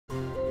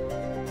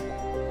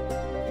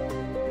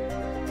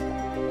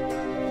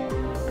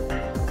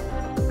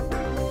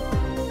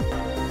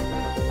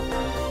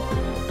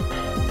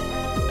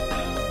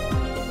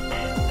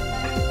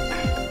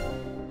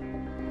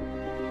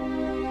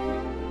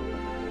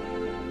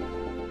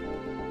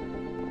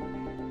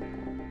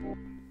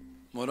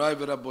Morai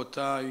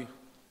v'Rabotai,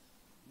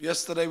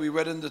 yesterday we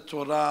read in the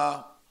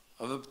Torah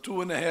of the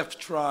 2.5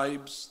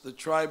 tribes, the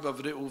tribe of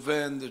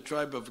Reuven, the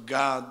tribe of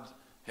Gad,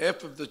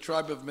 half of the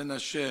tribe of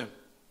Menashe.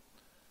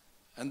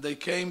 And they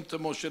came to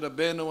Moshe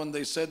Rabbeinu and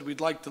they said,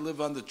 we'd like to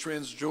live on the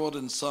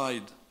Transjordan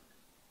side.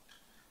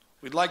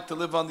 We'd like to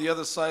live on the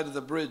other side of the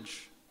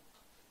bridge.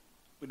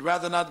 We'd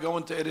rather not go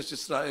into Eretz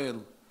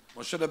Yisrael.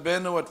 Moshe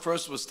Rabbeinu at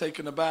first was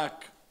taken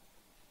aback.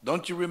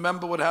 Don't you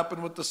remember what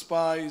happened with the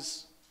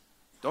spies?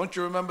 Don't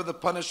you remember the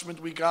punishment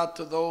we got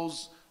to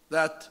those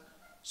that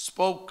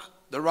spoke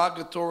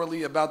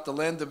derogatorily about the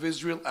land of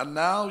Israel? And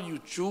now you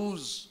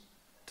choose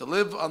to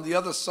live on the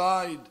other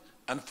side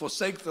and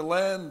forsake the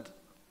land.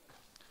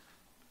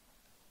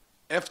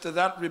 After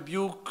that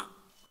rebuke,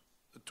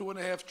 the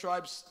 2.5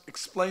 tribes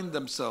explained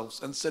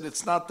themselves and said,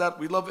 it's not that,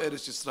 we love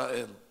Eretz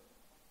Yisrael.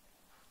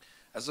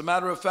 As a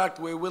matter of fact,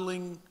 we're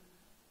willing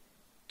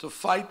to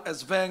fight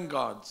as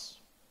vanguards.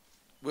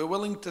 We're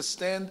willing to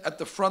stand at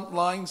the front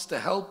lines to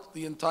help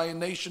the entire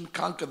nation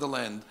conquer the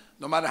land,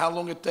 no matter how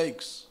long it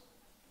takes.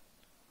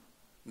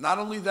 Not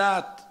only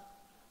that,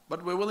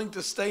 but we're willing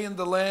to stay in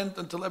the land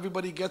until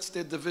everybody gets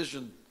their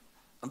division,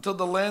 until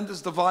the land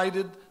is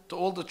divided to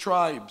all the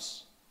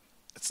tribes.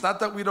 It's not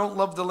that we don't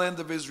love the land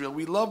of Israel.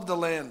 We love the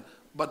land,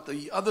 but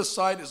the other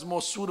side is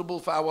more suitable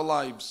for our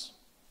lives.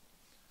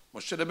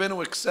 Moshe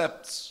Rabbeinu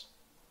accepts.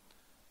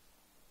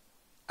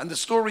 And the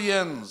story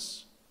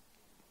ends.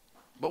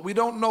 But we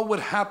don't know what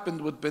happened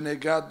with Bnei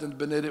Gad and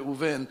Bnei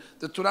Reuven.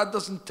 The Torah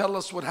doesn't tell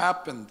us what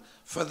happened.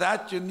 For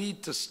that you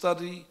need to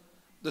study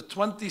the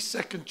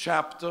 22nd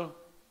chapter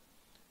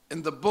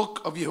in the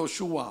book of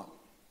Yehoshua.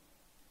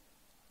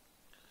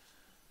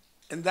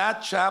 In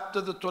that chapter,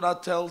 the Torah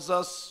tells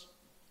us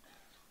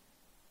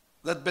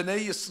that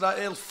Bnei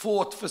Yisrael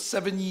fought for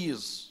 7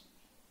 years.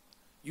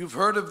 You've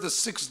heard of the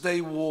 6-day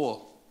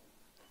war.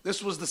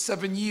 This was the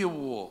 7-year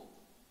war.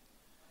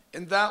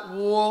 In that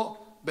war,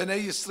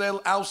 Bnei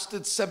Yisrael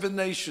ousted 7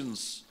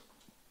 nations,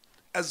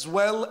 as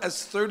well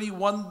as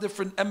 31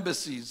 different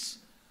embassies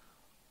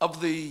of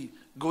the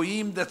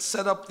Goyim that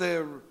set up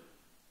their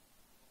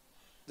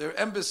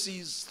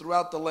embassies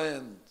throughout the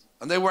land.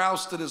 And they were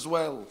ousted as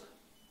well.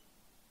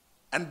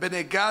 And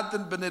Bnei Gad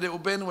and Bnei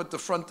Reuben were at the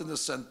front and the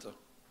center.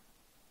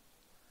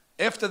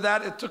 After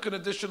that, it took an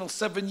additional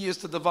 7 years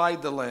to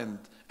divide the land.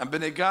 And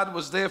Bnei Gad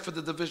was there for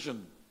the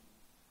division.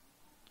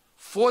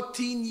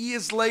 14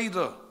 years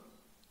later,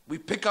 we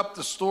pick up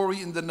the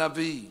story in the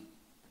Navi.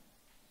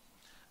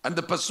 And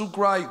the Pasuk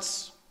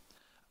writes,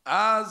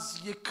 Az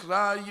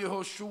yikra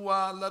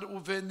Yehoshua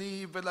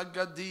l'Reuveni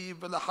v'l'Gadi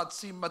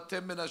v'l'Hatzim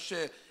matem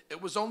Menashe.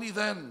 It was only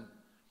then,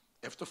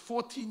 after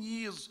 14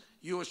 years,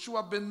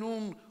 Yehoshua ben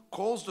Nun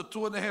calls the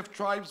 2.5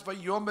 tribes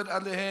Vayomer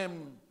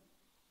alehem.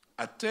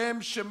 Atem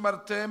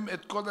shemartem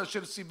et kol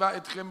asher siva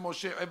etchem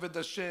Moshe eved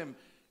Hashem.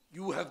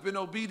 You have been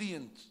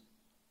obedient.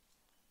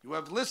 You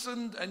have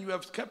listened and you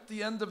have kept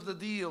the end of the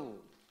deal.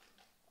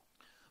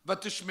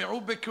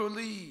 Vatishme'u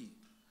bekoli.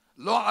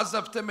 Lo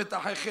azavtem et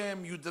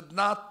achechem. You did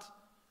not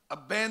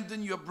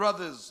abandon your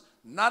brothers,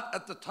 not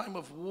at the time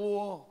of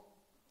war,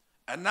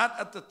 and not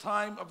at the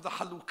time of the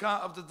halukah,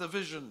 of the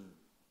division.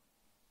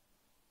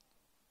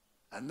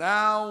 And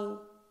now,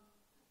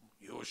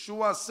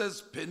 Yehoshua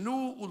says,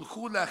 Penu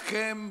ulchu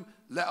lachem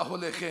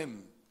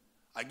le'aholechem.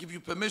 I give you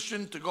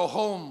permission to go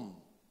home.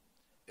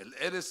 El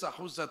eres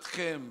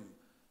ahuzatchem,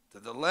 to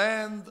the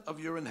land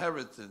of your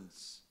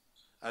inheritance.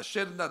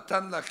 Asher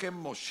natan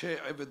lachem Moshe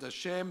eved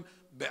Hashem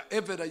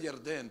be'ever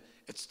ha'yarden.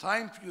 It's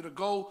time for you to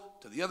go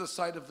to the other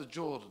side of the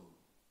Jordan.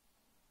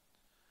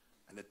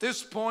 And at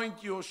this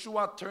point,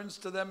 Yehoshua turns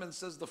to them and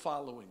says the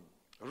following.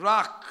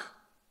 Rak.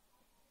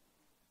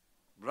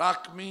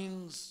 Rak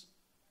means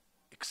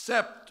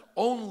except,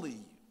 only.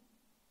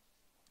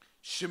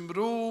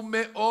 Shimru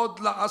me'od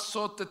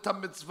la'asot et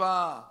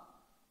ha'mitzvah.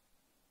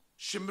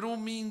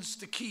 Shimru means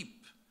to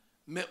keep.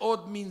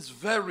 Me'od means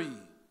very.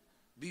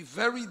 Be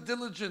very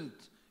diligent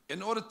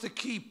in order to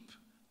keep.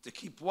 To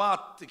keep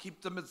what? To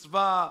keep the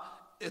mitzvah,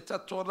 et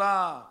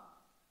Torah.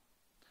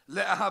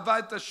 Le'ahava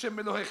et Hashem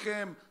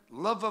Elohechem,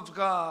 love of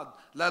God.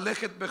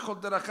 La'lechet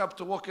bechol derachav,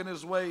 to walk in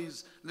His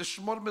ways.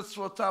 L'shmor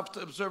mitzvotav,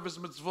 to observe His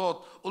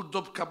mitzvot.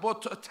 Ul'dob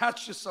kabot, to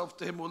attach yourself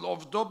to Him.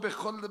 Ul'ovdo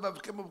bechol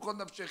levavchem u'bechol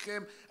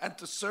nafshechem, and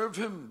to serve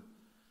Him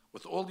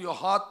with all your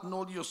heart and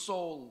all your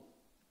soul.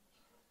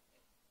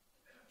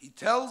 He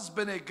tells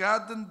Bnei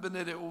Gad and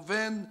Bnei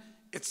Reuven,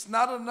 it's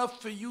not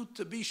enough for you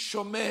to be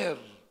shomer.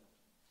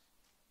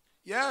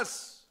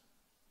 Yes,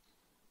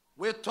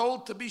 we're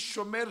told to be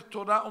shomer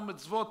Torah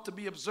u'mitzvot, to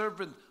be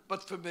observant.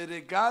 But for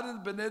Bnei Gad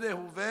and Bnei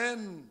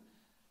Reuven,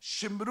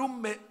 shimru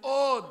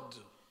me'od.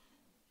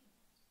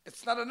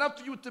 It's not enough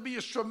for you to be a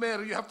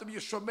shomer. You have to be a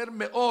shomer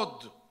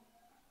me'od.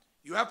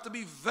 You have to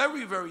be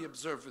very, very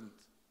observant.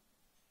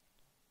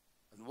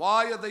 And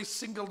why are they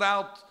singled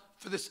out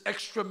for this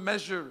extra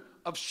measure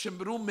of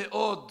shimru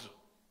me'od?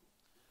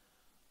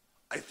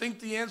 I think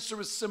the answer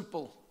is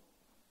simple.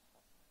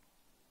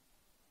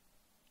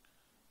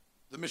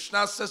 The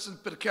Mishnah says in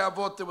Pirkei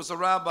Avot, there was a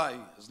rabbi.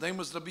 His name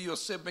was Rabbi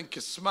Yosef ben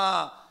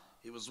Kisma.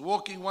 He was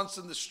walking once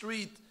in the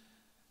street,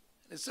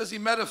 and it says he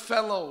met a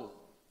fellow,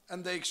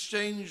 and they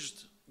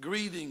exchanged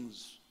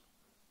greetings.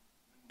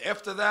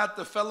 After that,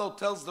 the fellow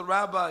tells the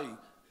rabbi,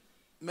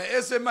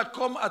 Me'eze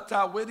makom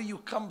ata, where do you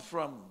come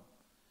from?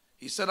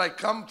 He said, I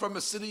come from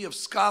a city of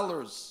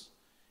scholars.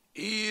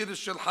 Ir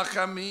shel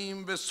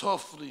hachamim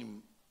v'sofrim.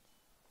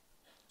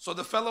 So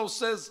the fellow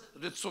says,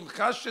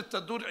 Ritzoncha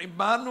shetadur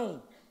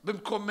imanu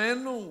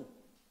b'mkomenu.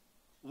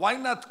 Why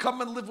not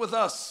come and live with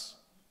us?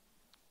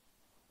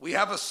 We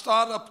have a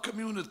startup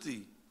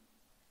community,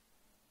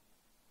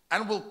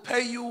 and we'll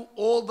pay you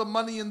all the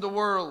money in the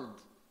world.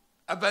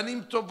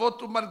 Avanim tovot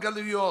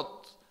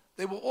u'margaliyot.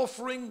 They were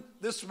offering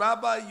this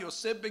rabbi,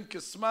 Yosef ben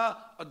Kisma,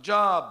 a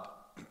job.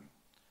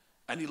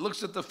 And he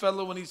looks at the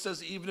fellow and he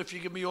says, even if you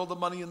give me all the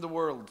money in the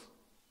world,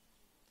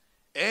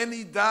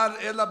 Eni dar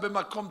ela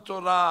b'makom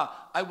Torah,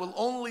 I will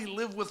only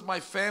live with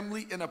my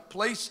family in a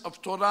place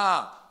of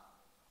Torah.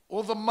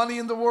 All the money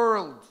in the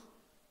world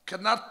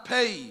cannot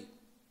pay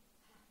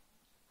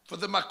for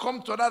the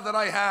makom Torah that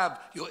I have.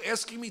 You're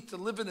asking me to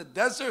live in a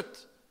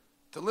desert?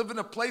 To live in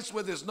a place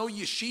where there's no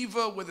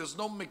yeshiva, where there's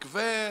no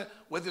mikveh,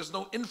 where there's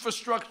no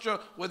infrastructure,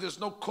 where there's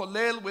no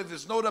kollel, where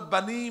there's no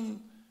rabbanim?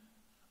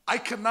 I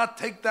cannot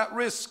take that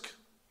risk.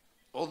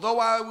 Although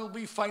I will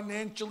be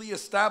financially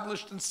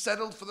established and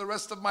settled for the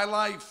rest of my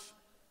life.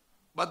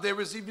 But there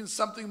is even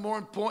something more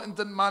important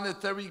than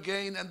monetary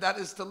gain, and that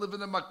is to live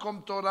in a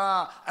makom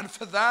Torah. And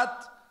for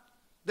that,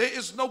 there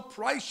is no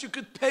price you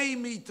could pay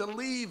me to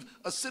leave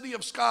a city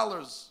of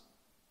scholars.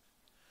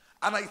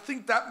 And I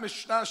think that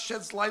Mishnah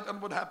sheds light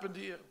on what happened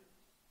here.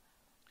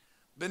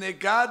 Bnei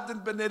Gad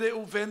and Bnei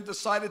Reuven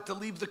decided to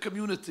leave the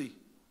community.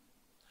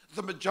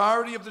 The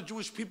majority of the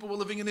Jewish people were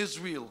living in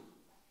Israel.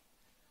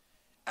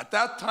 At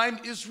that time,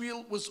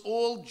 Israel was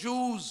all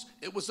Jews.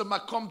 It was a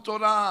makom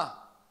Torah.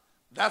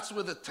 That's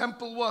where the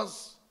temple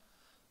was.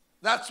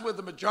 That's where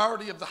the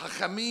majority of the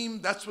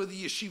hachamim, that's where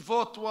the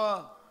yeshivot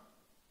were.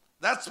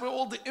 That's where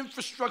all the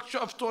infrastructure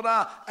of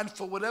Torah. And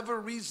for whatever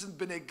reason,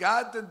 Bnei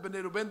Gad and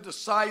Bnei Reuven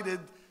decided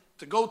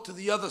to go to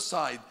the other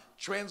side,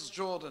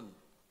 Transjordan.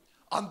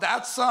 On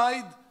that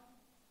side,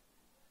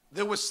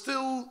 there were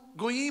still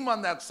goyim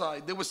on that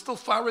side. There were still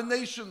foreign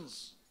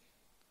nations.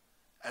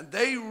 And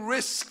they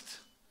risked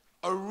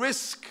a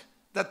risk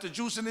that the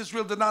Jews in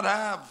Israel did not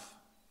have.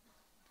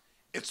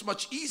 It's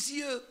much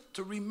easier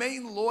to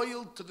remain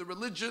loyal to the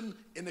religion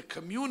in a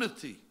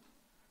community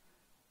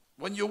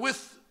when you're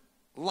with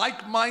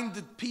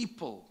like-minded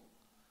people.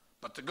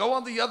 But to go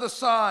on the other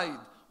side,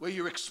 where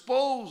you're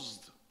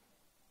exposed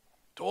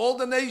to all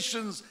the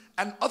nations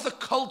and other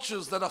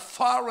cultures that are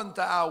foreign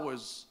to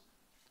ours,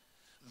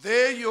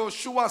 there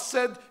Yeshua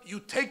said, you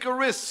take a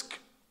risk.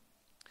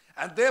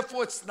 And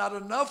therefore it's not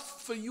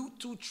enough for you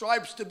two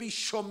tribes to be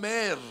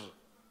shomer.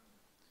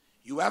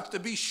 You have to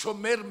be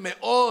shomer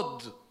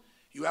me'od.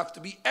 You have to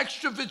be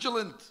extra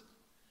vigilant,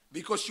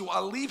 because you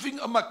are leaving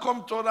a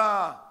makom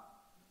Torah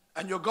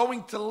and you're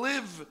going to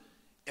live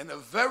in a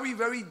very,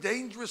 very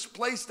dangerous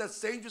place that's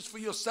dangerous for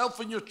yourself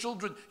and your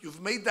children.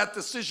 You've made that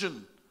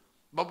decision.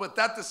 But with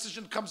that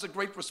decision comes a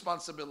great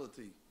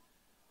responsibility.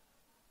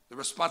 The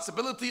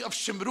responsibility of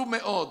Shimru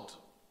Me'od.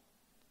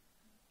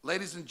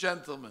 Ladies and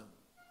gentlemen,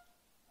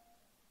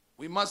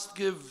 we must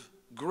give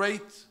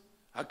great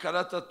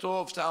hakarat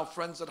tov to our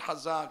friends at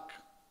Hazak.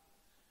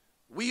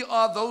 We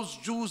are those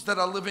Jews that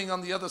are living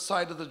on the other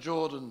side of the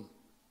Jordan.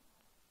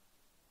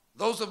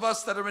 Those of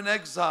us that are in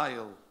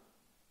exile.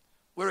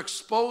 We're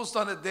exposed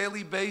on a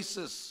daily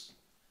basis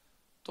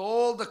to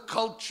all the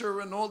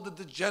culture and all the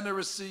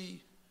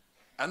degeneracy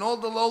and all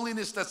the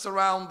lowliness that's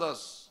around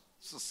us.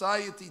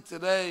 Society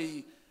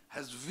today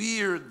has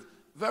veered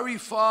very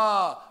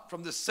far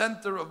from the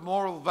center of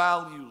moral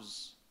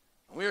values.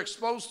 And we're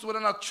exposed to it,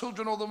 and our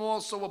children all the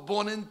more so we're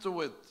born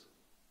into it.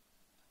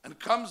 And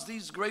comes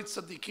these great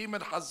tzaddikim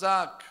at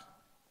Hazak,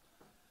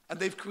 and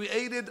they've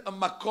created a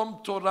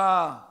makom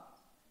Torah.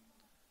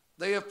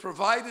 They have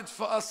provided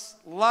for us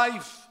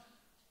life.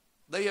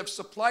 They have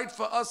supplied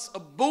for us a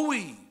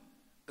buoy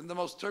in the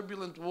most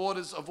turbulent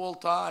waters of all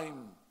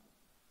time.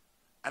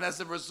 And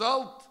as a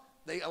result,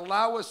 they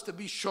allow us to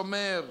be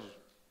shomer.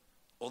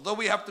 Although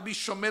we have to be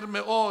shomer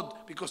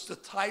me'od, because the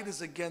tide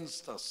is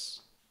against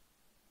us.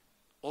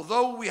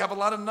 Although we have a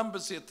lot of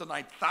numbers here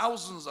tonight,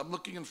 thousands, I'm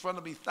looking in front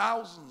of me,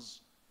 thousands.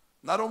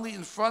 Not only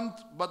in front,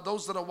 but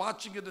those that are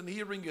watching it and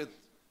hearing it.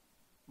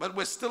 But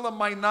we're still a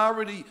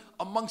minority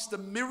amongst the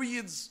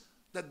myriads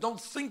that don't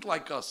think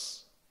like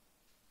us.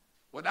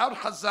 Without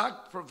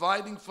Hazak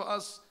providing for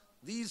us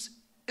these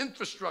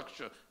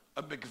infrastructure,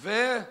 a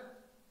mikveh,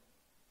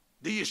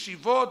 the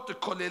yeshivot, the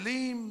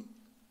kollelim,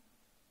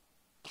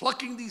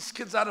 plucking these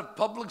kids out of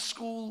public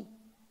school,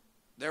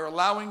 they're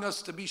allowing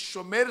us to be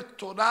shomer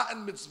Torah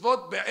and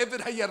mitzvot be'ever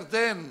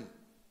hayarden.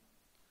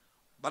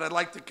 But I'd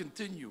like to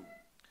continue.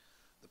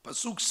 The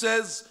pasuk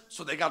says,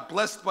 so they got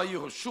blessed by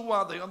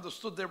Yehoshua, they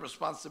understood their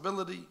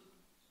responsibility,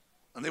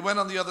 and they went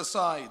on the other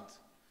side.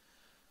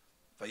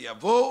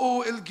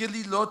 Vayavo'u el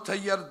gelilot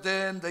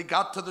hayarden, they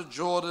got to the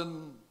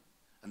Jordan,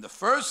 and the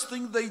first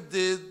thing they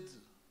did,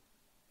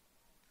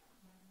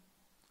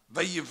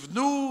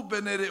 ויבנו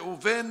בני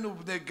ראובן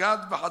ובני גד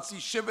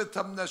וחצי שבט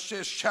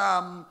המנשה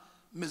שם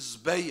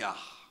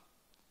מזבח.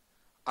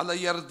 על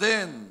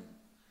הירדן,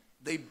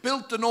 they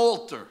built an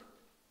altar.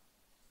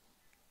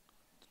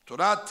 The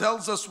Torah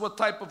tells us what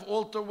type of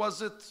altar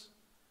was it?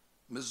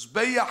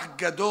 Mizbeach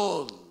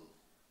Gadol.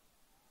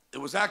 It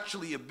was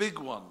actually a big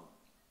one.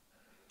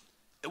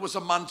 It was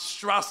a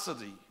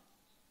monstrosity.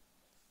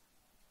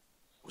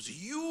 It was a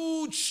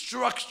huge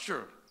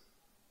structure.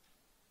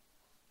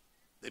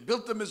 They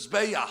built the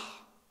Mizbeach.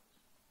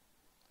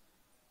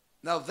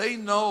 Now they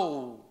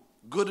know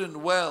good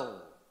and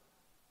well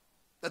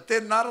that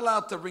they're not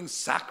allowed to bring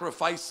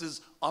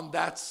sacrifices on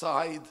that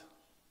side.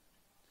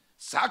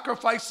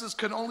 Sacrifices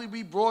can only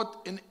be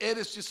brought in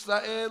Eretz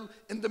Yisrael,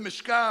 in the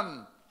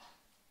Mishkan.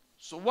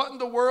 So what in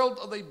the world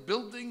are they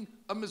building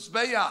a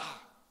Mizbeach?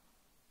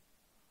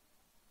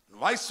 And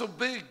why so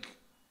big?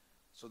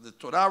 So the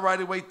Torah right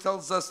away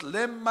tells us,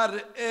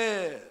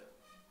 Lemar'eh.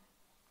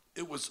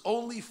 It was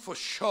only for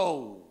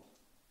show.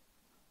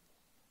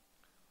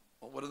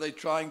 Well, what are they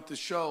trying to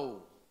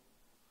show?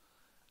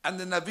 And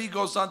the Navi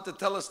goes on to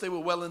tell us they were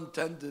well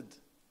intended.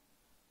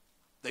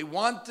 They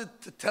wanted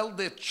to tell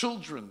their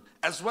children,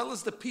 as well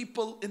as the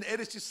people in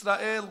Eretz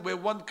Yisrael, we're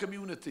one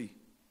community.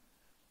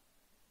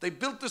 They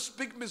built this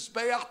big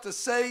Mizbeach to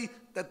say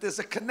that there's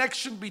a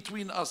connection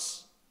between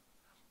us.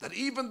 That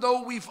even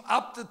though we've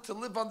opted to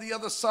live on the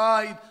other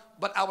side,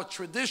 but our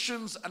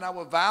traditions and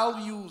our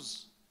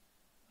values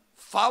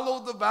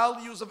follow the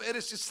values of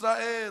Eretz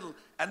Yisrael.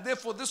 And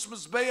therefore this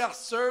Mizbeach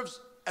serves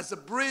as a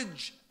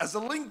bridge, as a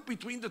link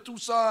between the two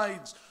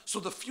sides. So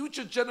the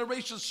future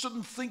generations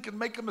shouldn't think and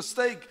make a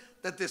mistake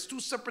that there's two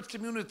separate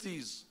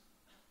communities.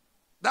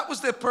 That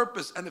was their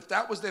purpose. And if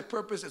that was their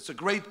purpose, it's a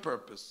great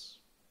purpose.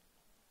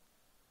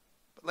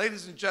 But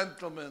ladies and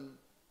gentlemen,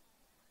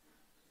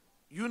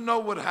 you know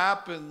what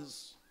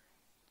happens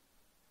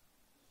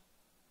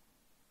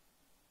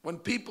when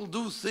people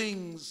do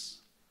things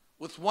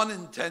with one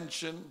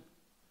intention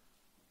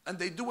and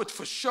they do it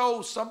for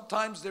show.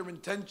 Sometimes their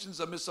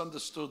intentions are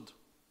misunderstood.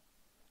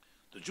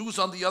 The Jews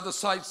on the other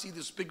side see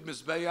this big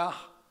Mizbeach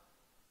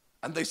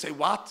and they say,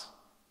 what?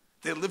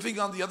 They're living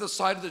on the other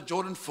side of the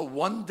Jordan for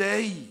one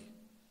day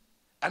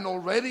and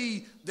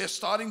already they're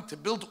starting to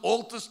build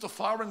altars to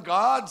foreign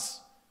gods?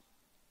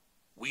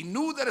 We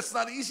knew that it's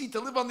not easy to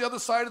live on the other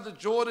side of the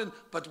Jordan,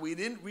 but we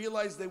didn't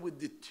realize they would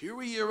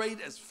deteriorate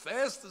as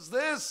fast as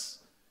this.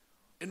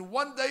 In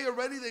one day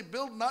already they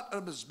built not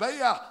a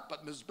Mizbeach,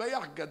 but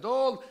Mizbeach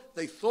Gadol.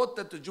 They thought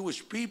that the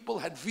Jewish people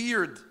had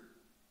veered.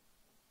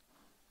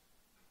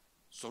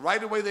 So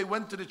right away they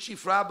went to the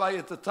chief rabbi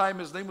at the time.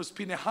 His name was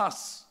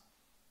Pinehas.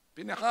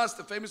 Pinehas,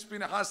 the famous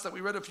Pinehas that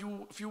we read a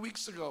few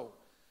weeks ago.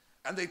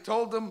 And they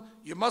told him,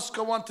 you must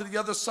go on to the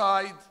other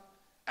side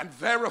and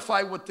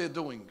verify what they're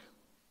doing.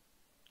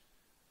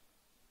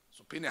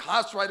 So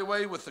Pinehas right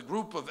away with a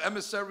group of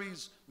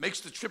emissaries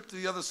makes the trip to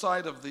the other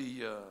side of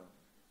the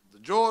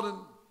Jordan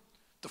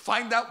to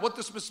find out what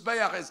this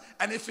Mizbeach is.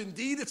 And if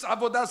indeed it's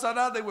Avodah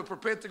Zarah, they were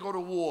prepared to go to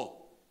war.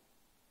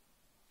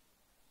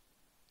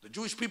 The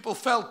Jewish people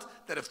felt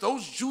that if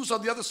those Jews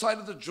on the other side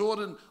of the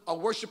Jordan are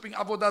worshiping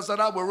Avodah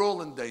Zarah, we're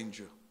all in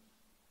danger.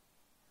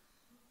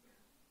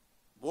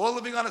 We're all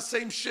living on the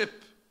same ship.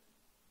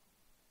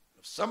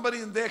 If somebody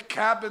in their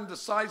cabin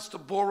decides to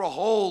bore a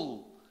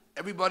hole,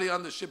 everybody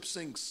on the ship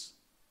sinks.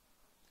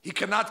 He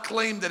cannot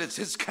claim that it's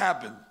his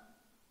cabin.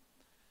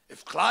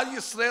 If Klal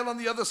Yisrael on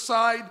the other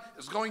side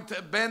is going to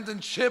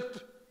abandon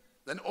ship,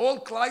 then all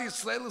Klal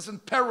Yisrael is in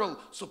peril.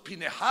 So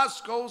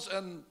Pinehas goes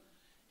and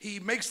he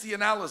makes the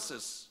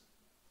analysis.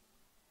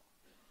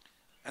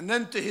 And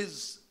then to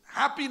his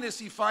happiness,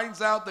 he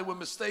finds out they were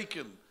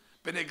mistaken.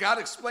 Bnei Gad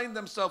explained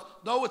themselves,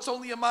 no, it's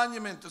only a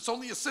monument. It's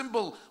only a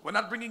symbol. We're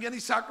not bringing any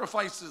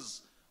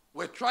sacrifices.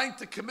 We're trying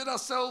to commit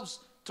ourselves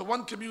to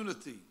one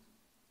community.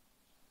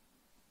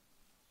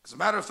 As a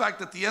matter of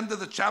fact, at the end of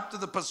the chapter,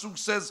 the pasuk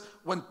says,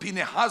 when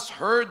Pinehas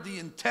heard the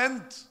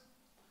intent,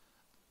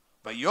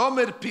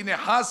 Vayomer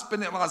Pinehas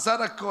ben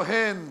Elazar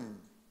HaKohen,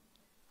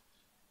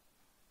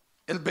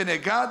 El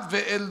Bnei Gad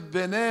ve'el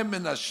Bnei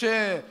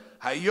Menashe,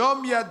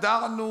 Hayom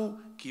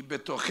yada'nu ki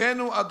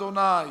betochenu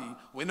Adonai.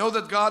 We know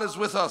that God is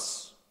with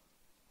us.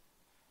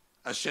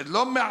 Asher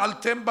lo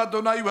me'altem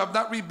b'Adonai, you have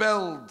not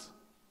rebelled.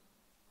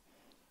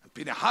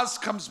 Pinehas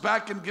comes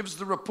back and gives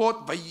the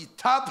report,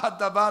 Vayitab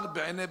hadavar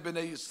be'enei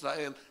bnei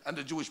Yisrael, and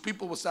the Jewish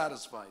people were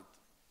satisfied.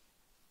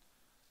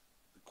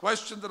 The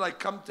question that I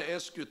come to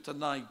ask you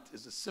tonight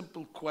is a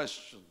simple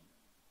question.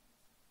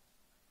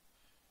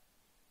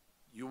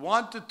 You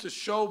wanted to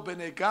show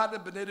Bnei Gad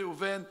and Bnei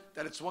Reuven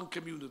that it's one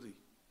community.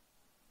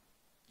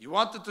 You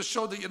wanted to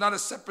show that you're not a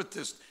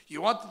separatist.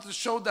 You wanted to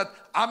show that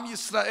Am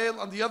Yisrael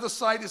on the other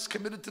side is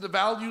committed to the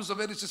values of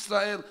Eretz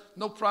Yisrael.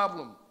 No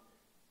problem.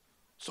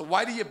 So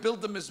why do you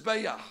build the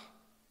Mizbeach?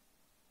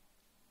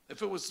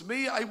 If it was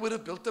me, I would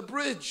have built a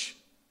bridge.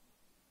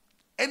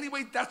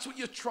 Anyway, that's what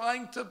you're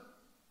trying to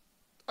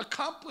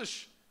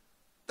accomplish.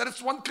 That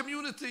it's one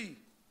community.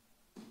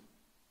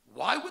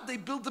 Why would they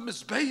build the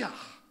Mizbeach?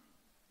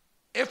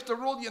 After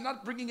After all, you're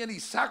not bringing any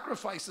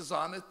sacrifices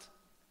on it.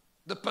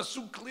 The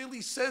pasuk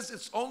clearly says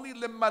it's only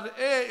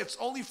lemar'eh, it's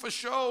only for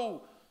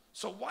show.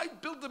 So why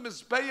build a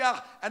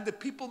mizbeach and the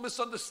people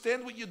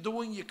misunderstand what you're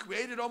doing? You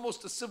created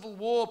almost a civil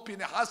war.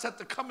 Pinchas had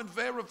to come and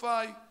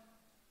verify.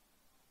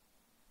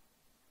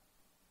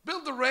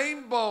 Build a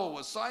rainbow,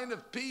 a sign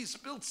of peace.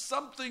 Build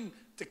something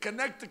to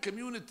connect the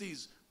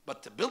communities.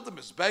 But to build a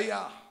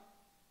mizbeach.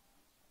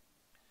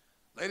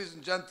 Ladies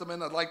and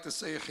gentlemen, I'd like to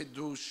say a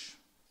chidush.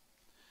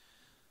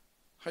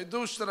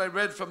 Chidush that I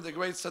read from the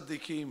great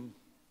tzaddikim.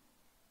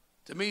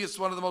 To me, it's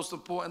one of the most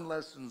important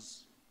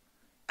lessons.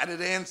 And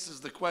it answers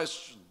the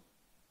question.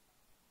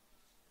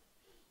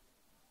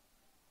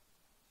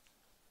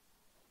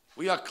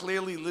 We are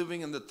clearly living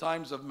in the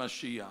times of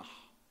Mashiach.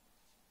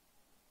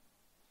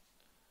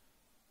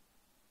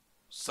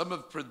 Some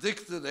have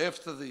predicted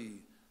after the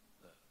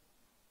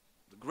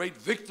great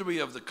victory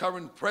of the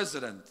current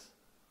president,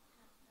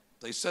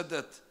 they said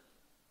that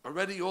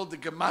already all the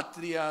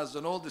gematrias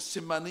and all the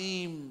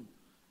simanim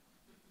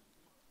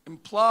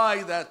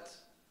imply that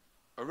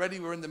already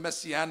we're in the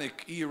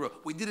messianic era.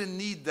 We didn't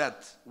need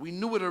that. We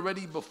knew it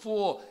already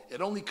before.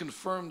 It only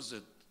confirms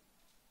it.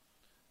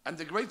 And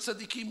the great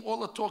tzaddikim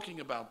all are talking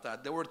about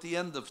that. They were at the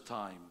end of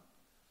time.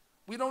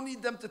 We don't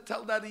need them to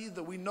tell that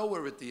either. We know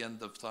we're at the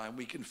end of time.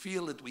 We can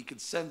feel it. We can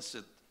sense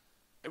it.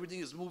 Everything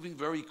is moving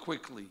very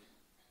quickly.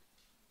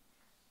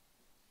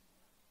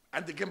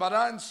 And the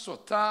Gemara in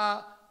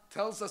Sotah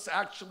tells us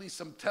actually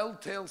some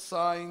telltale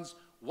signs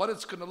what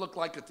it's going to look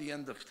like at the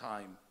end of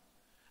time.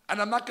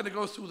 And I'm not going to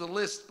go through the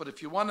list, but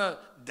if you want to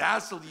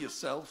dazzle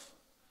yourself,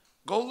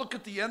 go look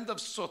at the end of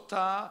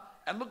Sotah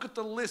and look at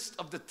the list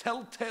of the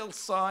telltale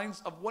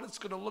signs of what it's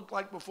going to look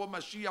like before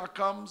Mashiach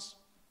comes.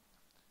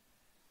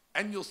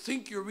 And you'll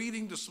think you're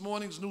reading this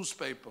morning's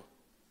newspaper.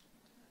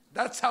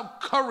 That's how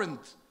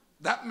current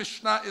that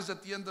Mishnah is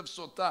at the end of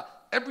Sotah.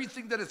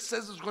 Everything that it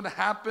says is going to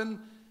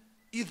happen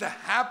either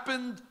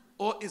happened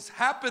or is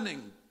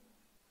happening.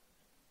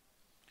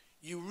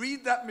 You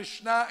read that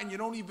Mishnah and you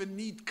don't even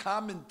need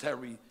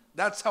commentary.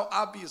 That's how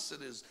obvious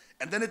it is.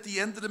 And then at the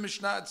end of the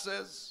Mishnah it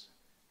says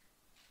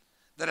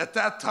that at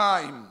that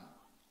time,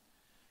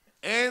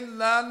 En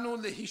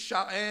lanu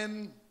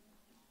lehisha'en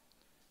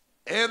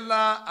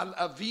ela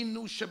al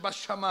avinu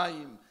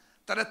shebashamayim.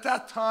 That at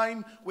that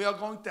time we are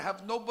going to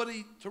have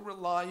nobody to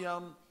rely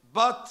on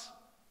but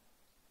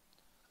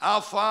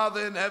our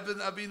Father in heaven,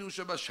 Avinu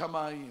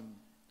shebashamayim.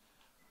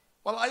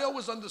 Well, I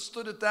always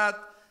understood it that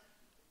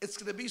it's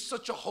going to be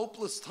such a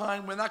hopeless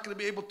time. We're not going to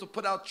be able to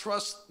put our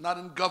trust, not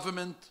in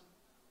government.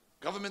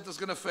 Government is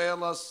going to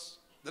fail us.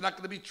 They're not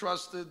going to be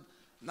trusted.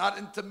 Not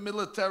into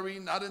military,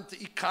 not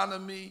into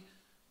economy.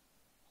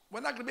 We're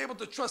not going to be able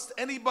to trust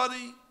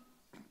anybody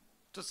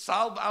to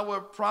solve our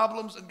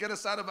problems and get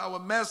us out of our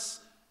mess,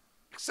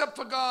 except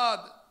for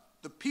God.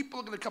 The people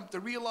are going to come to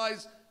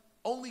realize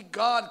only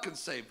God can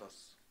save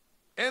us.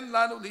 But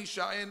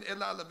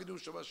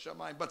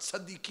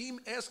tzaddikim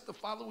asked the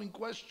following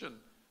question.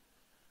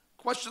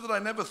 Question that I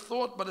never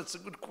thought, but it's a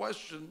good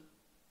question.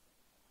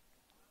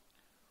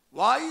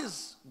 Why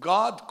is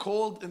God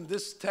called in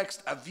this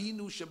text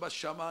Avinu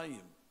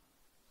Shebashamayim?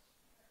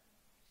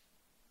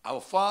 Our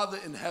Father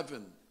in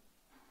heaven.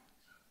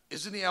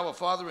 Isn't He our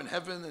Father in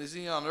heaven and isn't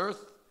He on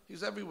earth?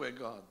 He's everywhere,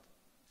 God.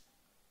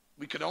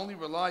 We can only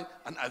rely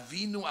on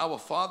Avinu, our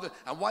Father.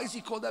 And why is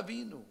He called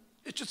Avinu?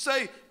 It should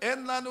say,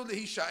 En lanu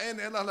lehisha'en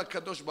ela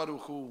lakadosh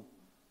baruch hu.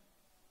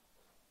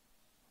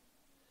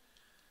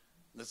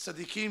 The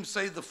tzaddikim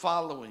say the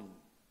following.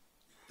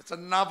 It's a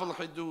novel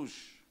chidush.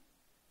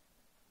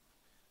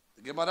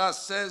 The Gemara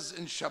says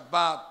in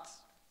Shabbat,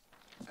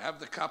 I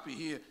have the copy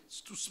here, it's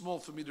too small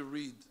for me to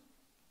read.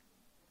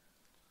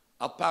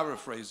 I'll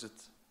paraphrase it.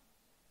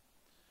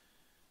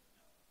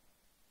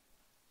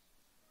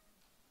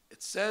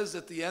 It says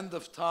at the end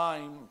of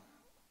time,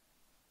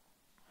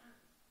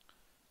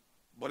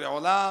 Borei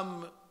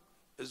Olam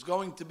is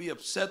going to be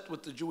upset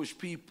with the Jewish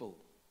people.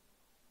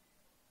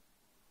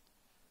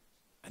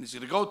 And He's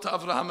going to go to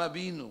Avraham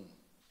Avinu.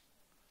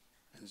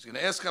 And He's going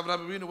to ask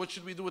Avraham Avinu, what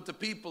should we do with the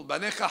people?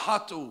 Banecha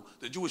hatu.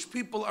 The Jewish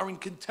people are in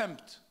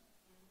contempt.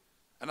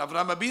 And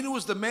Avraham Avinu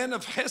is the man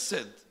of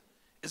Chesed.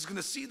 Is going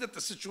to see that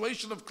the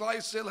situation of Klal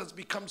Yisrael has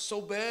become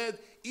so bad.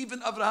 Even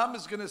Avraham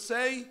is going to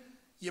say,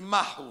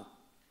 Yemahu.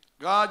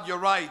 God, you're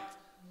right.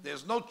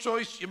 There's no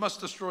choice. You must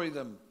destroy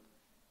them.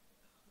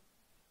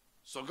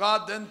 So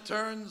God then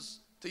turns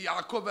to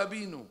Yaakov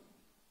Avinu.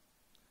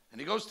 And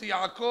he goes to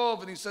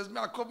Yaakov and he says,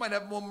 Yaakov might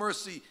have more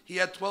mercy. He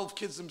had 12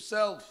 kids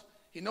himself.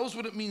 He knows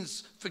what it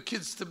means for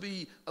kids to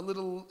be a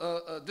little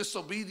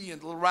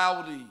disobedient, a little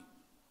rowdy.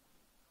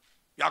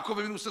 Yaakov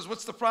Avinu says,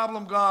 what's the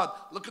problem, God?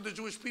 Look at the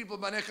Jewish people.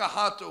 Banecha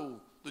hatu.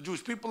 The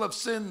Jewish people have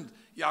sinned.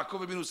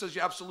 Yaakov Avinu says,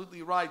 you're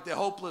absolutely right. They're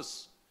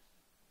hopeless.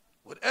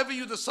 Whatever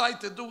you decide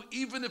to do,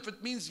 even if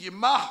it means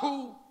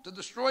Yemahu, to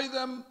destroy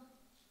them,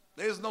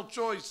 there's no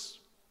choice.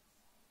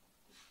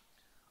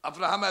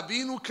 Avraham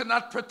Avinu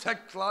cannot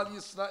protect Klal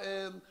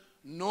Yisrael,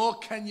 nor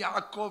can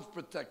Yaakov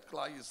protect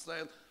Klal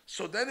Yisrael.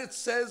 So then it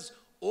says,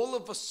 all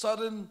of a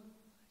sudden,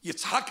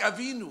 Yitzhak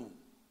Avinu,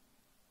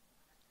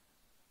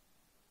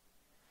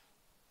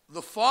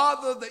 the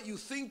father that you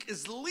think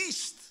is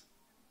least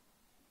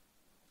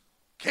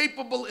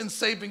capable in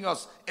saving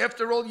us.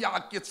 After all,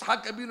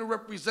 Yitzhak Avinu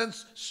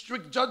represents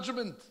strict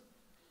judgment.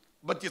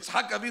 But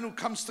Yitzhak Avinu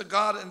comes to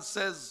God and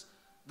says,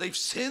 they've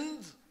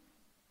sinned?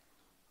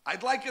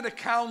 I'd like an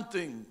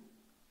accounting.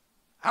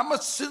 How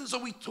much sins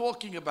are we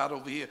talking about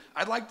over here?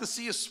 I'd like to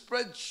see a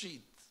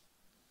spreadsheet.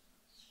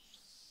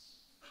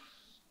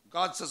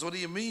 God says, what do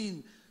you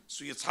mean?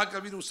 So Yitzhak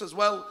Avinu says,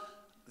 well,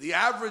 the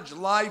average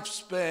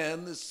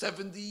lifespan is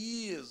 70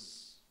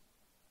 years.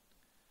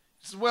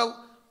 He says,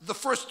 well, the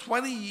first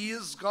 20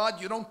 years,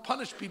 God, you don't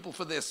punish people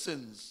for their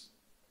sins.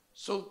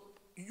 So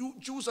you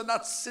Jews are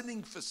not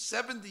sinning for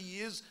 70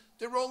 years.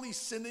 They're only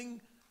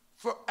sinning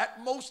for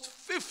at most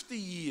 50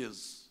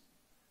 years.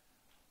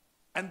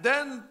 And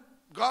then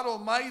God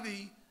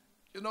Almighty,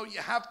 you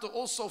have to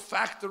also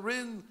factor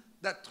in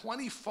that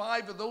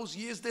 25 of those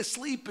years they're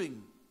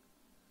sleeping.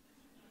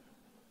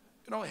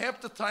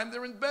 Half the time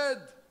they're in bed.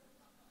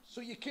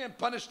 So you can't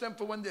punish them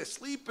for when they're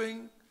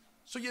sleeping.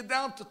 So you're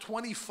down to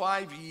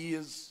 25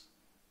 years.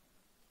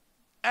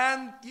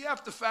 And you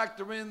have to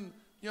factor in,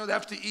 they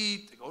have to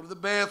eat, they go to the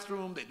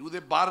bathroom, they do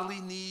their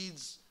bodily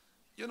needs.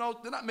 They're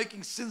not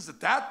making sins at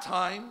that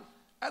time.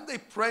 And they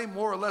pray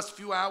more or less a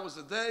few hours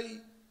a day.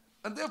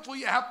 And therefore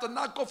you have to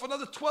knock off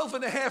another 12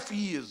 and a half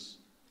years.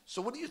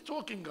 So what are you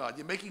talking, God?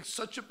 You're making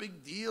such a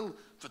big deal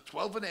for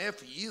 12 and a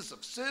half years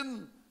of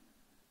sin?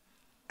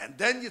 And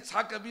then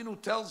Yitzhak Avinu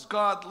tells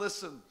God,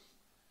 listen,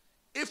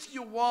 if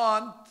you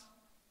want,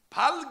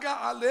 palga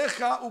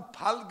alecha u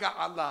palga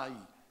alai.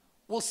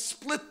 We'll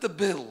split the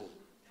bill.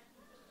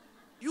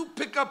 You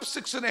pick up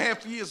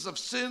 6.5 years of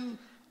sin,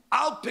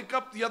 I'll pick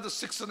up the other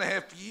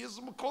 6.5 years,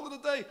 and we'll call it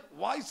a day.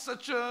 Why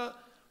such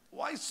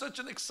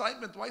an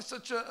excitement? Why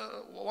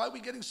are we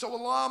getting so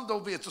alarmed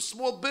over here? It's a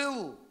small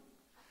bill.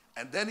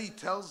 And then he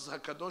tells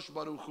HaKadosh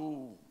Baruch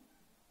Hu,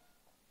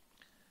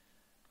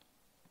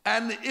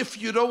 and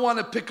if you don't want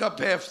to pick up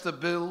half the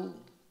bill,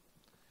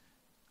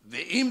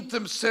 ve'im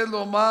temseh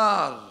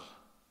lomar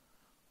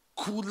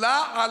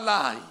kula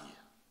alai.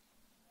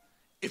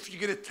 If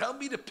you're going to tell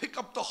me to pick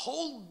up the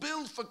whole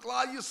bill for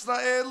Klal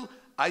Yisrael,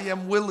 I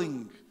am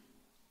willing.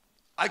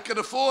 I can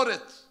afford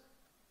it.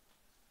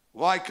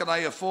 Why can I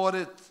afford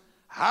it?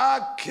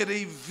 Ha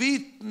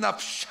krivit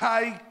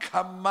nafshai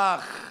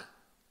kamach.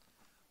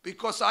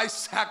 Because I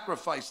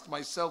sacrificed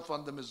myself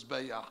on the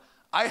Mizbeach.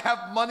 I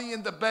have money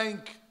in the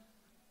bank.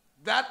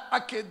 That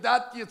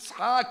Akedat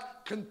Yitzhak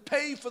can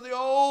pay for the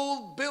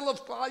whole bill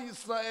of Klal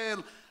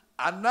Yisrael.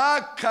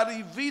 Ana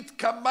karivit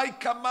kamai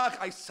kamach.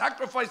 I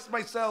sacrificed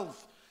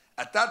myself.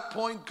 At that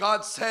point,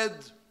 God said,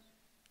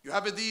 you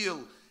have a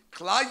deal.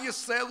 Klal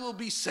Yisrael will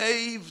be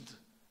saved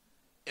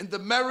in the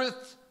merit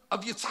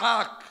of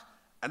Yitzhak.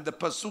 And the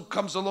pasuk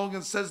comes along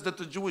and says that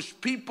the Jewish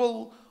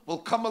people will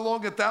come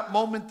along at that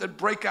moment and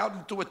break out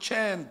into a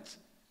chant.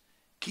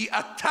 Ki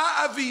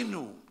ata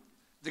avinu.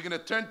 They're going to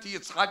turn to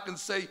Yitzhak and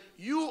say,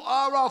 you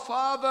are our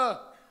father.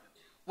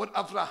 What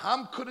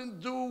Abraham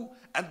couldn't do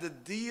and the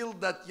deal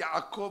that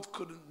Yaakov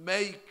couldn't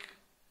make.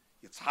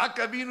 Yitzhak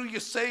Avinu, you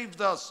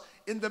saved us.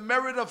 In the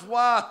merit of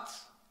what?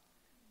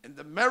 In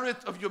the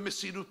merit of your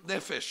Mesirut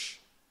Nefesh.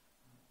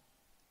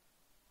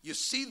 You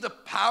see the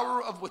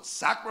power of what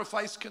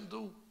sacrifice can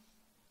do?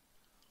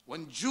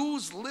 When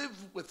Jews live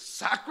with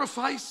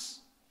sacrifice,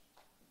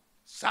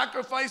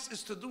 sacrifice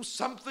is to do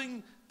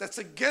something that's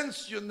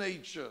against your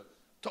nature,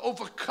 to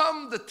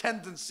overcome the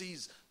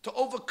tendencies, to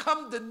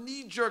overcome the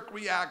knee-jerk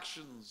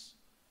reactions,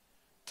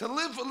 to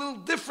live a little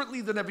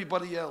differently than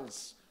everybody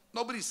else.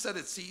 Nobody said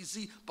it's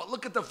easy, but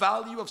look at the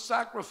value of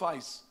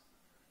sacrifice.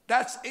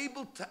 That's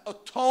able to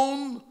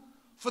atone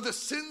for the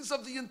sins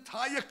of the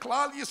entire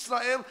Klal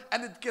Yisrael,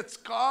 and it gets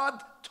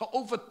God to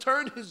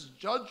overturn his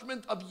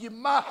judgment of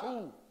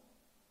Yimahu.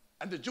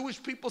 And the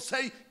Jewish people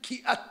say,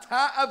 Ki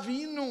ata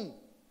avinu.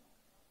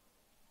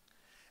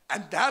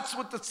 And that's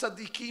what the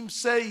tzaddikim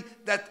say,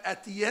 that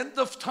at the end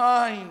of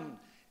time,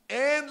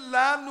 en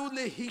lanu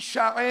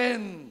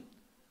lehisha'en.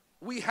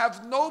 We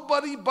have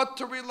nobody but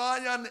to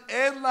rely on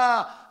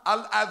Ela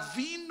al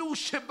Avinu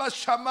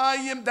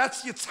shebashamayim.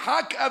 That's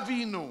Yitzhak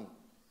Avinu.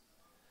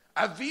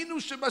 Avinu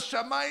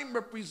shebashamayim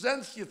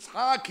represents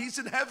Yitzhak. He's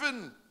in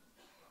heaven.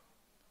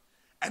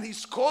 And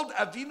he's called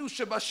Avinu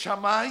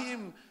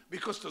shebashamayim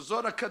because the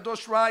Zohar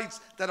Kadosh writes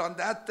that on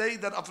that day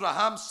that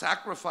Abraham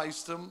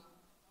sacrificed him,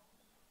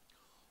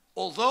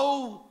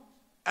 although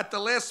at the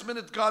last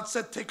minute God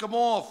said take him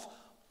off,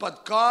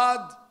 but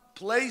God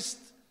placed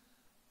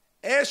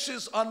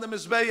ashes on the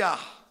Mizbeach.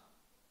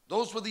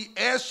 Those were the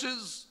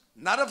ashes,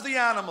 not of the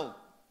animal.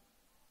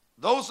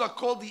 Those are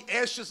called the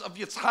ashes of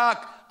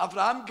Yitzhak.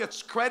 Abraham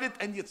gets credit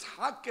and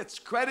Yitzhak gets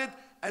credit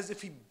as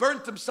if he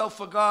burnt himself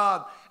for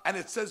God. And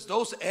it says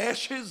those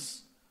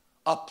ashes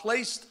are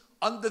placed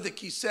under the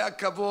Kisei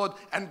HaKavod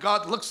and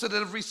God looks at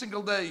it every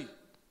single day.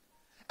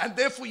 And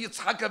therefore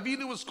Yitzhak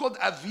Avinu is called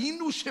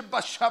Avinu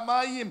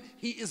Shebashamayim.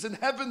 He is in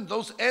heaven.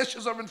 Those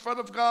ashes are in front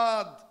of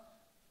God.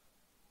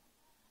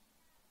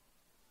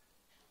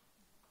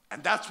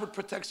 And that's what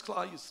protects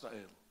Klal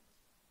Yisrael.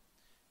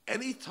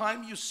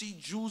 Anytime you see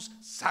Jews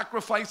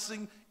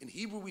sacrificing, in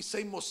Hebrew we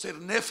say moser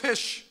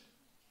nefesh,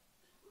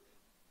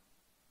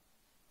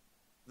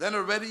 then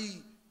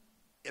already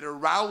it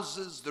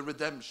arouses the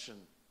redemption.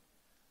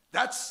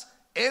 That's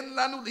en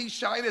lanu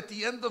l'hishayin. At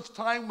the end of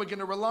time, we're going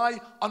to rely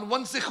on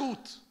one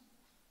zichut,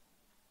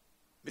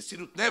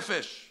 Mesirut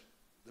Nefesh,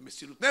 the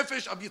Mesirut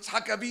Nefesh of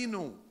Yitzhak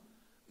Avinu.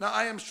 Now,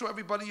 I am sure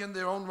everybody in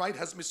their own right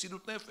has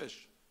Mesirut Nefesh.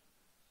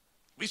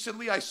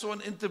 Recently, I saw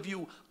an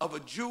interview of a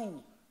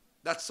Jew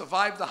that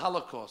survived the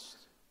Holocaust.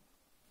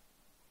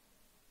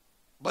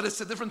 But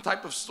it's a different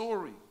type of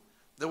story.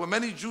 There were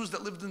many Jews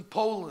that lived in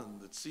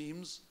Poland, it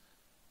seems,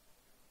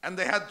 and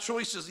they had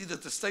choices either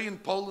to stay in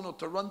Poland or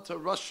to run to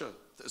Russia,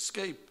 to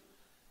escape.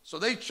 So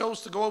they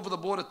chose to go over the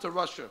border to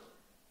Russia.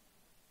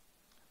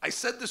 I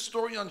said this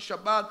story on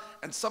Shabbat,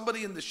 and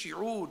somebody in the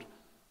Shirud,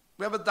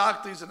 we have a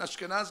doctor, he's an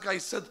Ashkenaz guy, he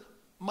said,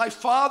 my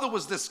father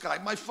was this guy.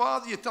 My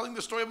father, you're telling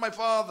the story of my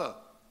father.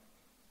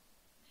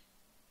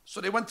 So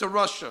they went to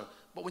Russia.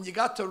 But when you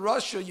got to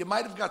Russia, you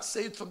might have got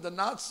saved from the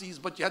Nazis,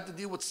 but you had to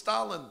deal with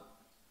Stalin.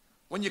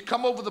 When you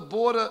come over the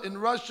border in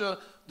Russia,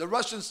 the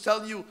Russians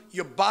tell you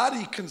your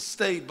body can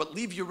stay, but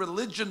leave your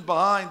religion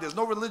behind. There's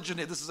no religion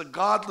here. This is a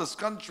godless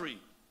country.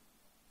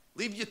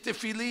 Leave your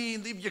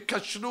tefillin, leave your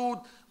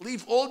kashrut,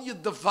 leave all your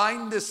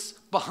divineness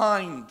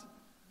behind.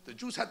 The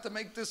Jews had to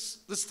make this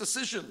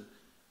decision.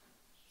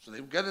 So they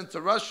get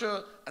into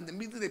Russia, and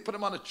immediately they put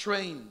them on a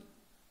train.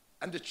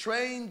 And the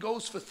train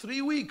goes for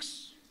 3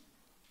 weeks.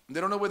 And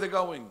they don't know where they're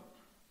going.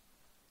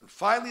 And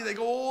finally, they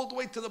go all the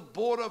way to the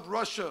border of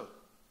Russia,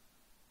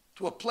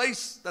 to a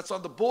place that's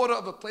on the border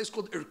of a place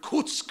called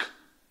Irkutsk.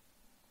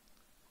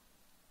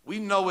 We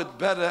know it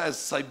better as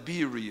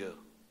Siberia.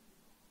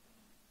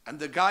 And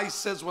the guy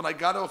says, when I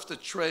got off the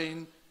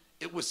train,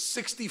 it was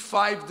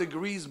 65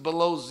 degrees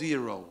below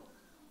zero.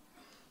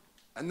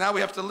 And now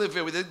we have to live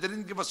here. They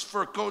didn't give us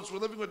fur coats. We're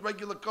living with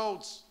regular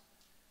coats.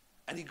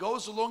 And he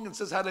goes along and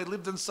says how they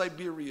lived in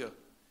Siberia.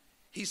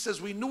 He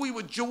says, we knew we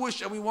were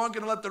Jewish and we weren't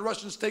going to let the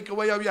Russians take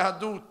away our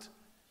Yahadut.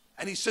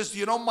 And he says,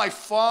 you know, my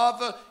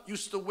father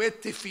used to wear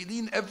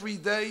tefillin every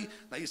day.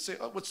 Now you say,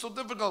 oh, what's so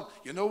difficult?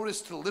 You know what it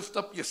is to lift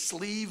up your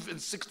sleeve in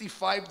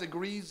 65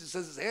 degrees? He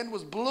says his hand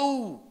was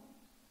blue.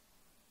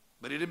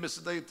 But he didn't miss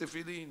a day of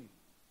tefillin.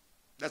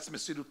 That's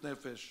Mesirut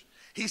Nefesh.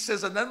 He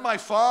says, and then my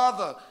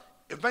father,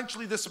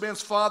 eventually this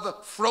man's father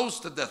froze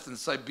to death in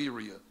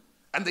Siberia.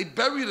 And they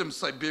buried him in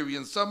Siberia,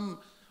 in some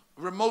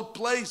remote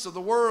place of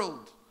the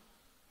world.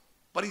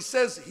 But he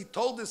says, he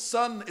told his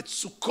son,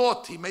 it's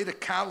Sukkot. He made a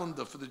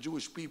calendar for the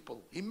Jewish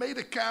people. He made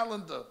a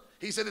calendar.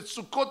 He said, it's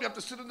Sukkot, you have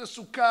to sit in the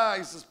Sukkah.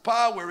 He says,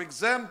 Pa, we're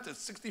exempt.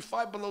 It's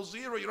 65 below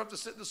zero. You don't have to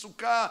sit in the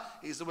Sukkah.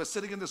 He said, we're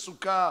sitting in the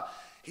Sukkah.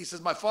 He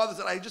says, my father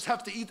said, I just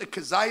have to eat a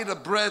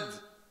kazayra bread.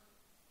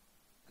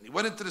 And he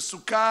went into the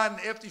Sukkah, and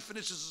after he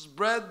finishes his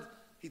bread,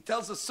 he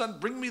tells his son,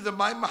 bring me the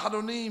Mayim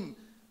Haronim.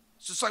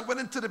 So I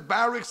went into the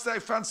barracks there, I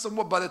found some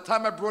more. By the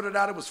time I brought it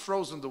out, it was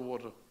frozen, the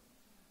water.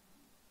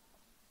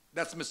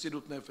 That's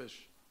Mesirut Nefesh.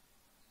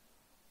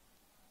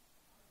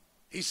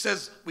 He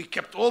says, we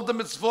kept all the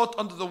mitzvot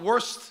under the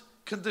worst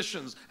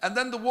conditions. And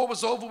then the war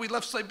was over, we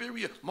left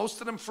Siberia.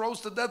 Most of them froze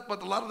to death,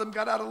 but a lot of them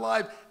got out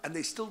alive. And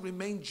they still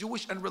remained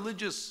Jewish and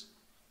religious.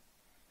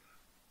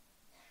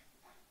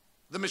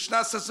 The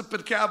Mishnah says in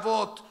Pirkei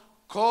Avot,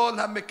 Kol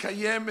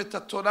ha-mekayem et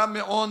ha-Torah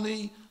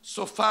me'oni,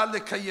 sofa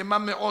lekayema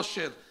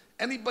me'osher.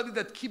 Anybody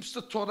that keeps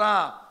the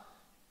Torah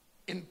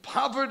in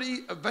poverty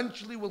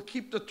eventually will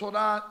keep the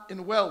Torah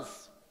in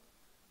wealth.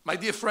 My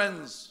dear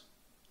friends,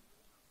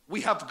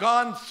 we have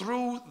gone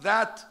through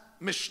that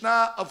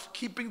Mishnah of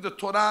keeping the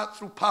Torah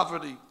through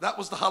poverty. That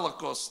was the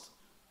Holocaust.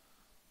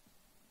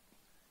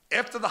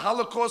 After the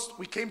Holocaust,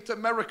 we came to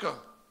America.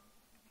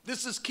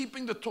 This is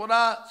keeping the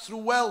Torah through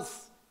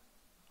wealth.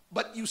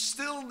 But you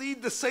still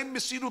need the same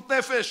Mesirut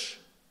Nefesh.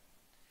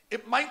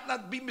 It might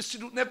not be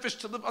Mesirut Nefesh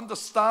to live under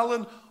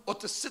Stalin or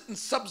to sit in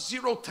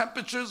sub-zero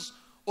temperatures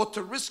or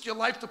to risk your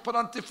life to put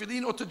on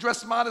tefillin or to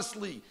dress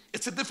modestly.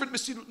 It's a different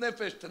Mesirut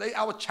Nefesh. Today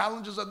our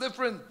challenges are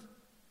different.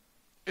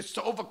 It's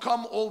to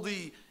overcome all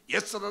the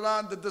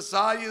Yetzirah, the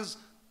desires,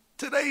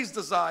 today's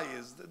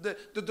desires,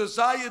 the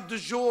desire du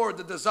jour,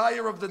 the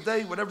desire of the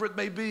day, whatever it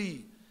may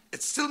be.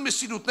 It's still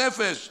Mesirut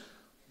Nefesh,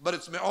 but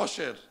it's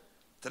Me'osher.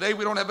 Today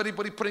we don't have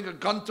anybody putting a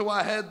gun to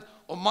our head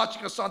or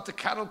marching us onto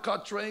cattle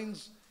car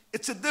trains.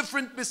 It's a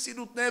different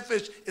Mesirut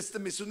Nefesh. It's the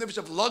Mesirut Nefesh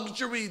of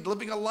luxury,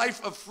 living a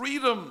life of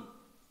freedom.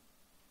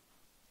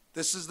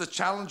 This is the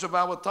challenge of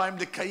our time.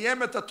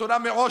 L'kayem et ha-Torah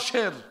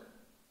me'osher.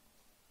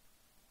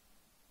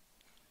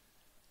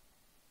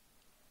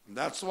 And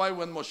that's why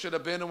when Moshe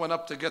Rabbeinu went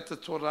up to get the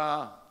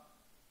Torah,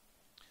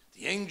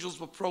 the angels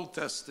were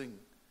protesting.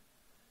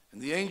 And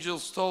the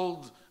angels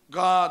told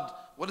God,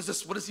 what is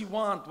this? What does he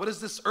want? What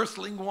does this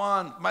earthling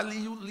want?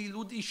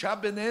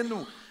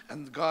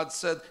 And God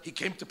said, he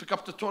came to pick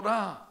up the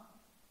Torah.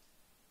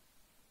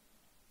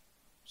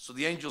 So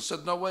the angel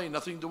said, no way,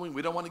 nothing doing.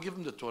 We don't want to give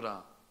him the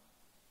Torah.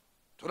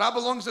 Torah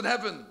belongs in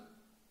heaven.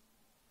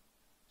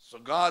 So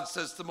God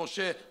says to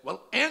Moshe,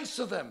 well,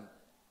 answer them.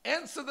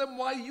 Answer them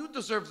why you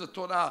deserve the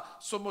Torah.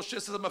 So Moshe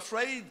says, I'm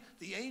afraid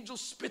the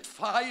angels spit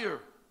fire.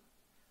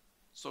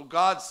 So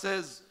God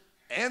says,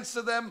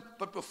 answer them,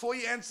 but before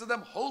you answer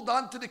them, hold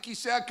on to the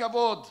Kisei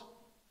HaKavod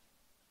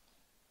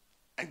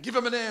and give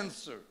them an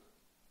answer.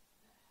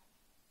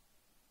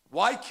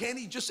 Why can't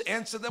he just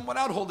answer them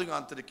without holding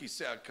on to the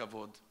Kisei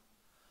HaKavod?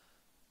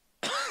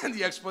 And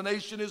the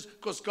explanation is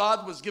because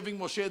God was giving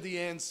Moshe the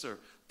answer.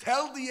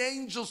 Tell the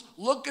angels,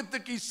 look at the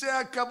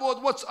Kisei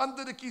HaKavod. What's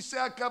under the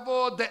Kisei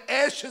HaKavod? The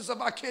ashes of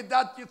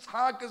Akedat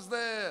Yitzhak is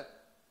there.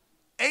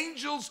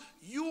 Angels,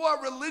 you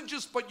are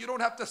religious, but you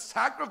don't have to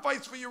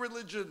sacrifice for your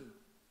religion.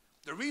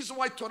 The reason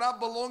why Torah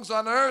belongs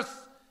on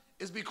earth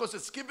is because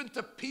it's given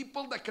to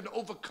people that can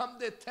overcome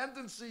their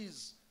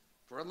tendencies.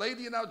 For a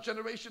lady in our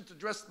generation to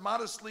dress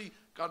modestly,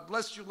 God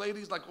bless you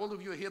ladies, like all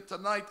of you here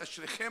tonight,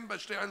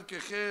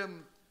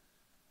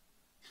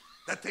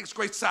 that takes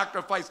great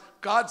sacrifice.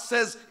 God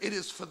says it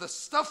is for the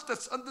stuff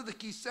that's under the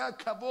Kisei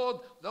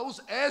HaKavod,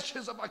 those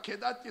ashes of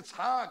Akedat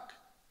Yitzhak.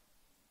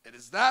 It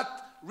is that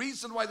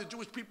reason why the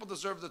Jewish people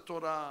deserve the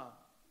Torah.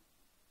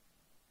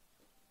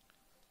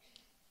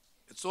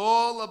 It's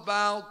all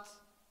about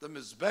the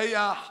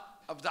Mizbeach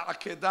of the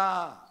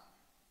Akedah.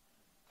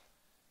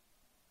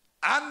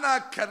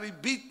 Anna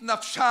karibit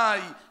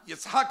nafshai.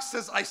 Yitzhak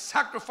says, I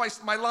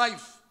sacrificed my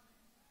life.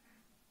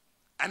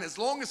 And as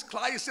long as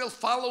Klal Yisrael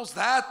follows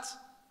that,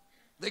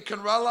 they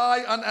can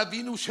rely on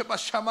Avinu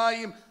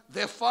Shebashamayim,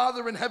 their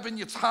father in heaven,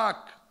 Yitzhak.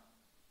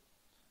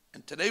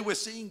 And today we're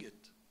seeing it.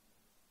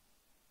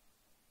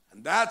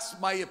 And that's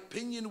my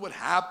opinion what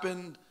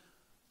happened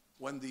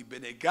when the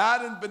Bnei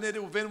Gad and Bnei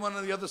Reuven went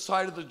on the other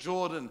side of the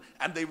Jordan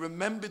and they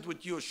remembered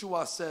what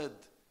Yeshua said.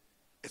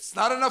 It's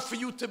not enough for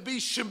you to be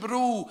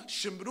Shimru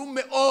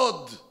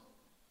me'od.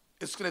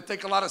 It's going to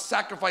take a lot of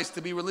sacrifice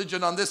to be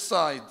religion on this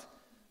side.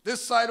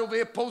 This side over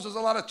here poses a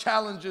lot of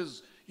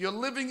challenges. You're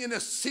living in a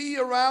sea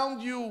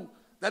around you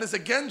that is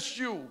against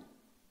you.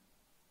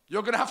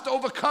 You're going to have to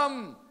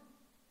overcome.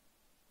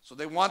 So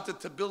they wanted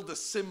to build a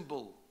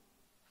symbol.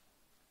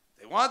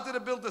 They wanted to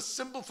build a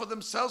symbol for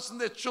themselves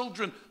and their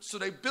children. So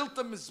they built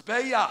a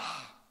Mizbeach.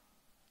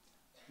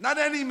 Not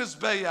any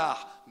Mizbeach.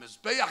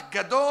 Mizbeach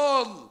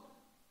Gadol.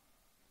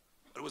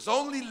 It was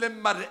only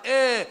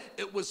lemar'eh.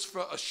 It was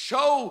for a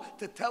show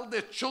to tell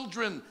their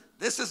children,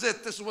 this is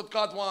it, this is what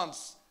God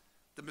wants.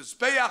 The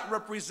Mizbeach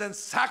represents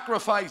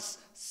sacrifice,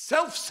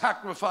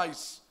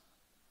 self-sacrifice.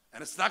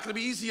 And it's not going to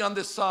be easy on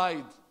this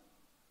side.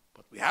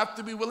 But we have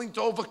to be willing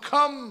to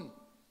overcome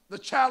the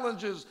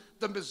challenges.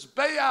 The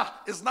Mizbeach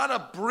is not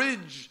a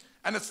bridge,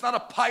 and it's not a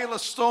pile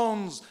of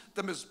stones.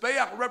 The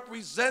Mizbeach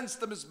represents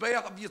the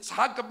Mizbeach of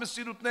Yitzhak of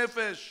Mesirut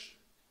Nefesh.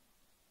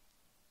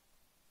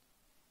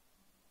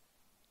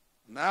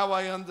 Now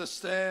I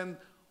understand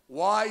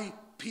why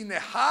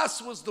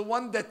Pinehas was the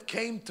one that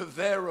came to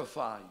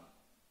verify.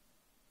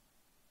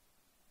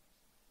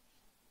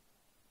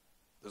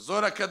 The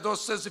Zohar HaKadosh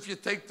says if you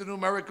take the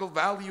numerical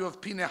value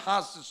of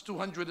Pinehas, it's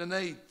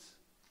 208,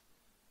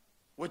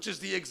 which is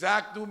the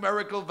exact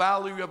numerical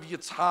value of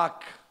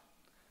Yitzhak.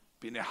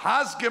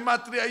 Pinehas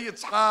gematria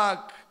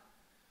Yitzhak.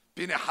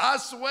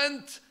 Pinehas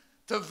went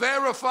to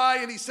verify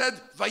and he said,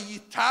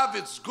 Vayitav,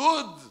 it's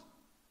good.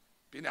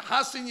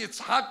 Pinehas and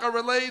Yitzhak are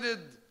related.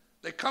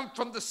 They come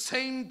from the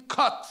same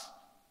cut.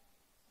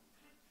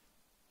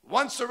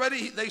 Once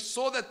already they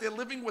saw that they're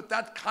living with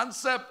that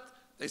concept,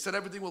 they said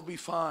everything will be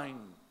fine.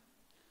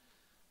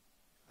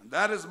 And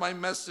that is my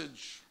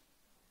message.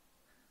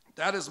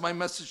 That is my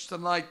message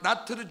tonight.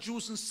 Not to the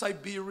Jews in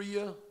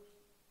Siberia,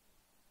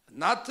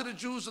 not to the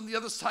Jews on the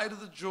other side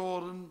of the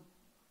Jordan,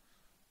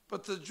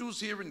 but to the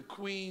Jews here in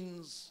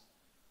Queens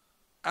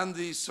and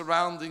the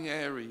surrounding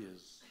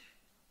areas.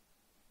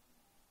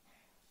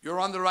 You're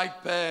on the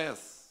right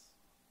path.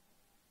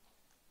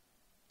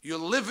 You're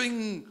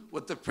living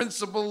with the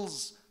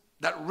principles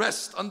that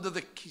rest under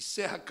the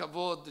Kisei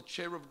HaKavod, the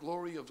chair of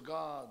glory of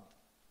God.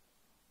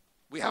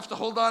 We have to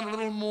hold on a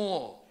little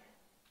more.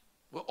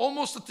 We're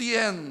almost at the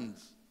end.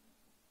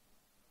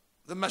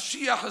 The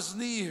Mashiach is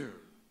near.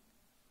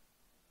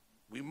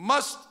 We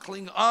must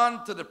cling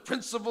on to the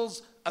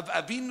principles of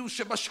Avinu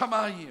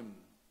Shebashamayim.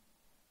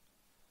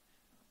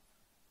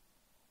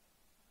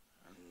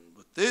 And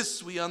with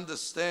this we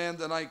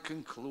understand, and I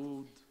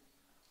conclude,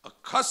 a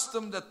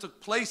custom that took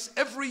place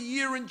every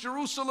year in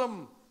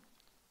Jerusalem.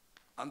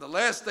 On the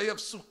last day of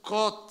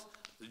Sukkot,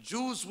 the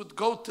Jews would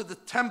go to the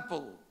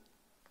temple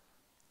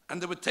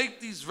and they would take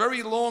these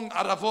very long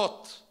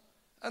aravot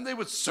and they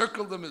would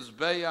circle the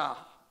Mizbeach.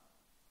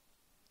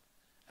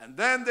 And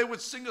then they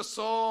would sing a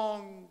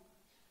song.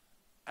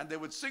 And they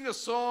would sing a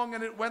song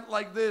and it went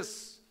like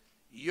this.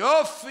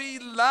 Yofi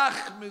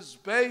lach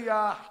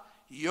Mizbeach,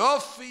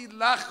 Yofi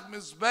lach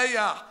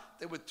Mizbeach.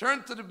 They would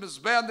turn to the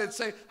Mizbeach and they'd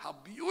say, how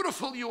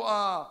beautiful you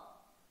are.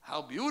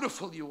 How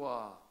beautiful you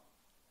are.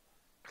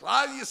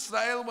 Klal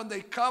Yisrael, when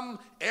they come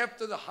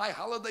after the high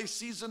holiday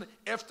season,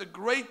 after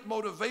great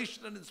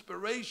motivation and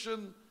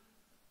inspiration,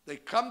 they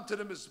come to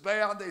the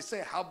Mizbeach and they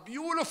say, how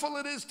beautiful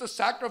it is to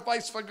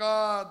sacrifice for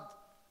God.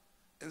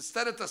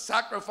 instead of to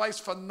sacrifice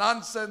for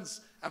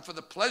nonsense and for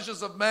the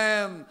pleasures of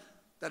man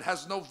that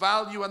has no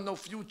value and no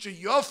future.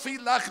 Yofi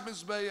lach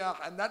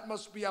mizbeach, and that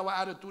must be our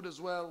attitude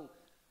as well.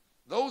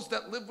 Those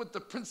that live with the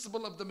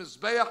principle of the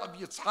mizbeach of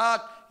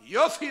Yitzhak,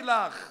 yofi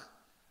lach.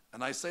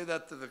 And I say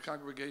that to the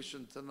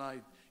congregation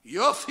tonight.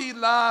 Yofi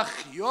lach,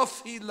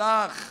 yofi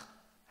lach.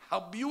 How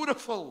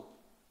beautiful,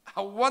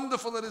 how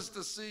wonderful it is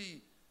to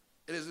see.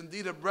 It is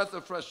indeed a breath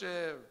of fresh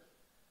air.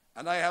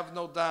 And I have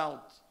no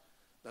doubt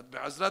that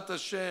Be'ezrat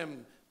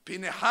Hashem,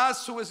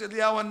 Pinchas, who is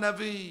Eliyahu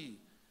Navi,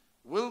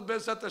 will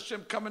Be'ezrat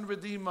Hashem come and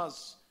redeem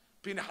us.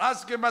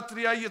 Pinchas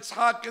gematria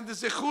Yitzhak, in the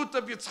zechut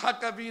of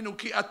Yitzhak Avinu,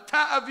 ki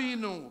ata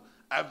Avinu,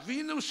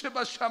 Avinu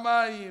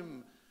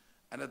shebashamayim.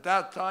 And at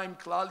that time,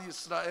 Klal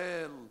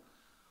Yisrael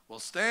will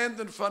stand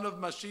in front of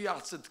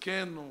Mashiach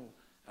Tzidkenu,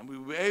 and we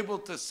will be able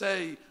to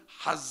say,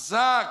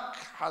 Hazak,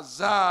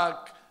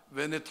 Hazak,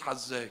 v'nit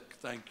hazek.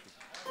 Thank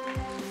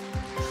you.